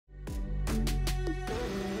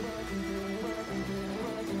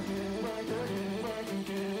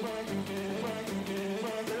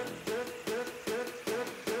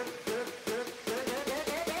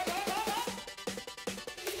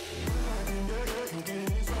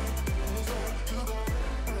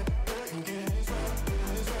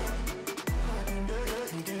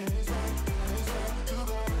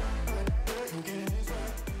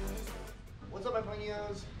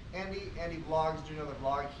Andy Vlogs, doing another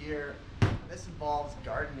vlog here. This involves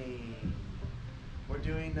gardening. We're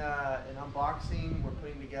doing an unboxing. We're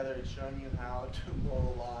putting together and showing you how to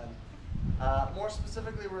mow the lawn. More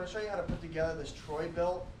specifically, we're going to show you how to put together this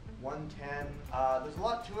Troy-Bilt 110. There's a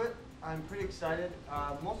lot to it. I'm pretty excited.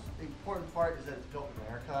 The most important part is that it's built in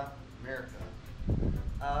America.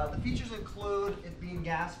 The features include it being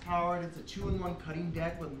gas powered. It's a 2-in-1 cutting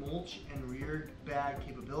deck with mulch and rear bag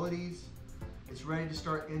capabilities. It's ready to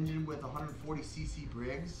start engine with 140cc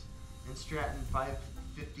Briggs and Stratton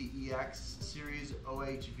 550EX series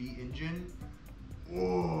OHV engine.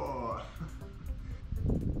 Whoa.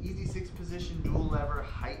 Easy 6-position dual lever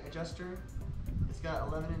height adjuster. It's got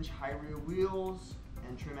 11-inch high rear wheels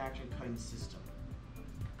and trim action cutting system.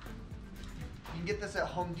 You can get this at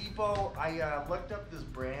Home Depot. I looked up this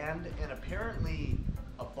brand, and apparently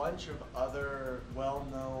a bunch of other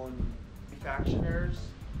well-known manufacturers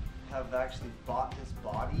have actually bought this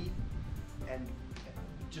body and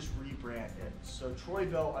just rebranded. So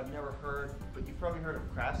Troy-Bilt, I've never heard, but you've probably heard of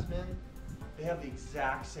Craftsman. They have the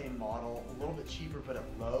exact same model, a little bit cheaper, but at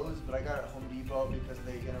Lowe's. But I got it at Home Depot because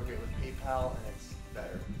they integrate with PayPal, and it's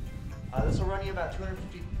better. This will run you about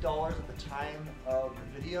 $250 at the time of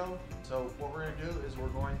the video. So what we're going to do is we're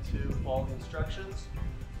going to follow the instructions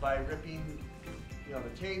by ripping, the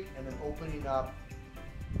tape and then opening up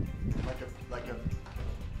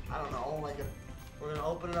we're going to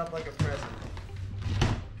open it up like a present.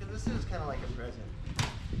 Because this is kind of like a present.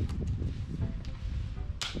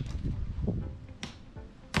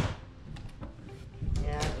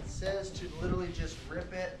 And it says to literally just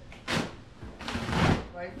rip it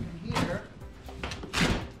right from here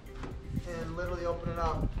and literally open it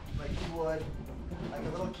up like you would, like a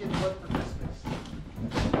little kid would for Christmas.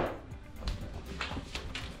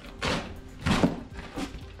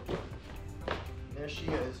 And there she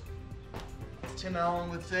is. As Tim Allen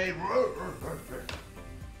would say,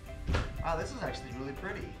 wow, this is actually really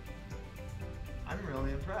pretty. I'm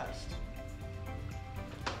really impressed.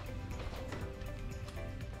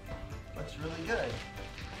 Looks really good.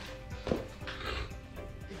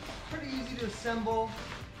 Pretty easy to assemble.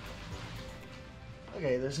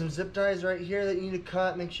 Okay, there's some zip ties right here that you need to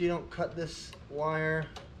cut. Make sure you don't cut this wire.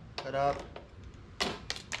 Cut up.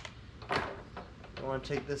 I want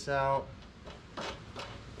to take this out.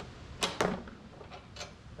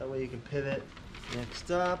 That way you can pivot. Next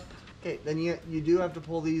up. Okay, then you do have to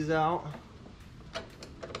pull these out.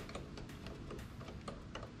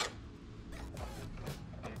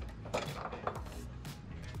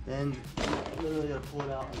 Then you literally gotta pull it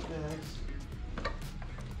out like this.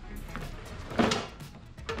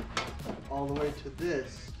 All the way to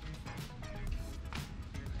this.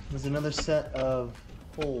 There's another set of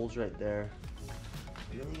holes right there.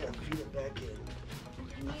 And then you gotta feed it back in. Do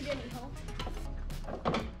you need any help?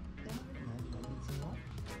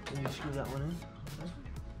 Can you screw that one in? Okay.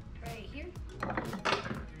 Right here?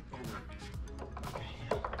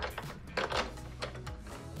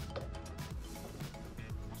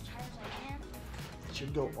 It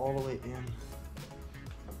should go all the way in.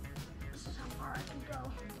 This is how far I can go.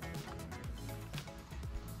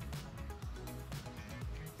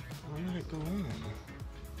 Why did it go in?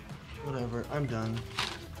 Whatever, I'm done.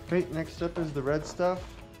 Okay, next up is the red stuff.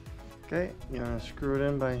 Okay, you want to screw it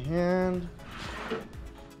in by hand.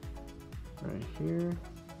 Right here.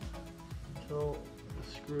 Until the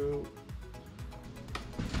screw.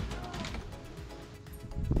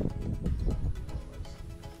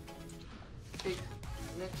 Okay,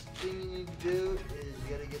 next thing you need to do is you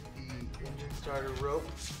gotta get the engine starter rope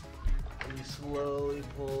and you slowly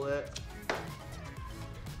pull it.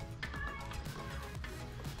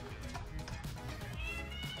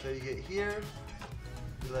 Until you get here,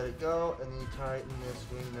 you let it go and then you tighten this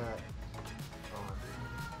wing nut on.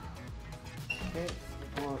 Okay,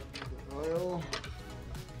 pour the oil.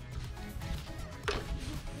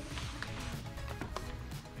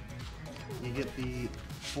 You get the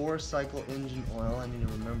 4-cycle engine oil. I need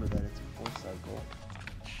to remember that it's a 4-cycle.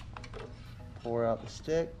 Pour out the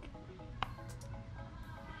stick.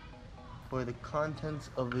 Pour the contents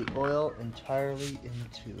of the oil entirely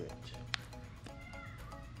into it.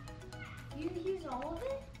 You use all of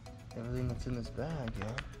it? Everything that's in this bag,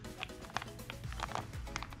 yeah.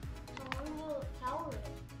 So when will it power it?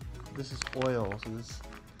 This is oil, so this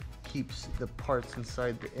keeps the parts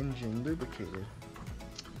inside the engine lubricated.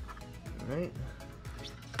 Alright.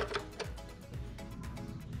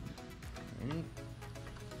 Ready?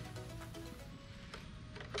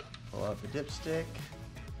 Pull out the dipstick.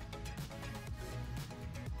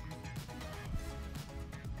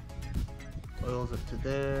 Oil's up to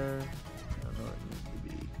there. I don't know what it needs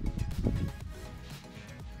to be.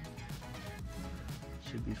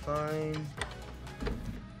 Should be fine.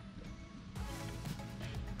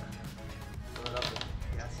 Fill it up with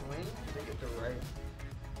gasoline. Make it the right.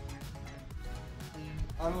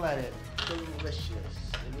 Unleaded. Delicious.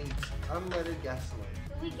 It needs unleaded gasoline.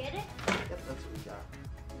 Did we get it? Yep, that's what we got.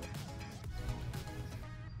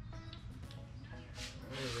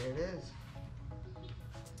 Alright, there it is.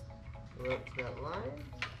 Go up to that line.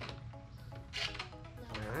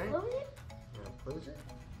 Alright. Close it? Now close it.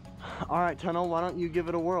 Alright, Tunnel, why don't you give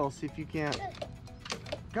it a whirl? See if you can't.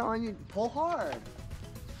 Go on, you pull hard.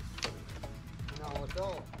 No,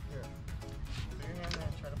 don't. Here. Put your hand there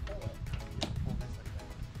and try to pull it. Just pull this like that.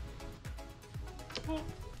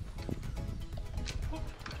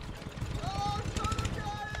 Oh, Tunnel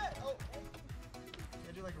got it! Oh, you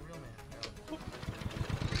gotta do like a real man. No.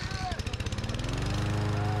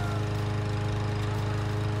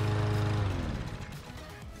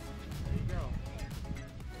 There you go.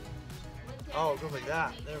 Oh, it goes like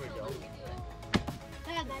that. There we go.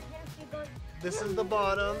 This is the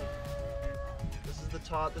bottom. This is the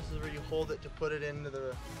top. This is where you hold it to put it into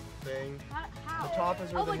the thing. How? The top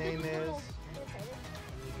is where the name is. And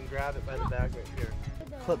you can grab it by the bag right here.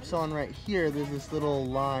 Clips on right here. There's this little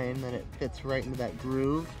line that it fits right into that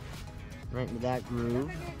groove. Right into that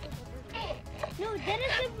groove. No,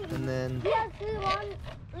 Dennis. And then He has 2 long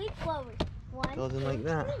leaf blowers. 1, goes in like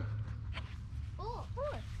that. 4.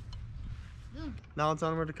 Now it's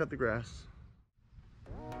onward to cut the grass.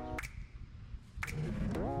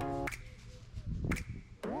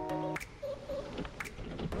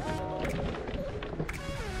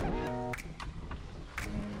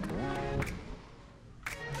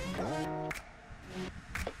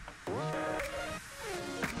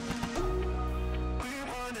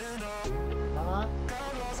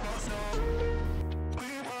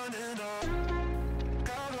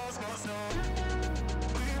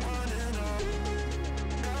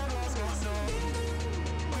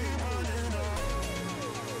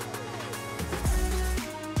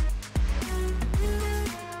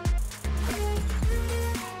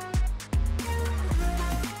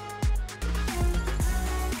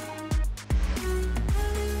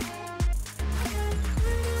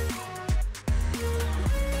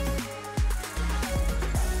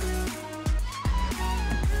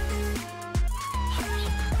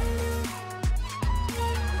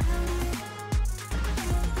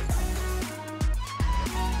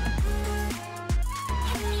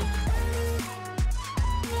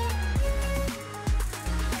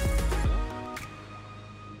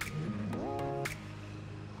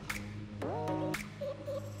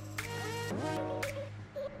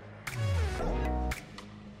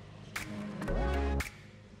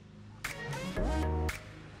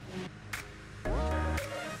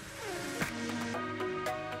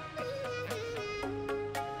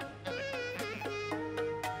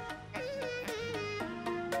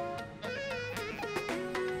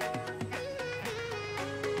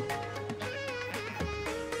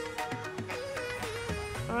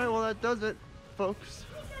 Alright, well that does it, folks.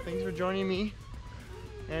 Thanks for joining me,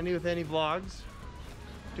 Andy with Andy Vlogs,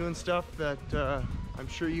 doing stuff that I'm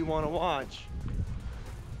sure you want to watch.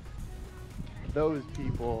 Those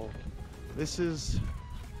people. This is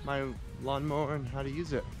my lawnmower and how to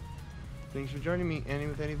use it. Thanks for joining me, Andy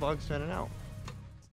with Andy Vlogs, signing out.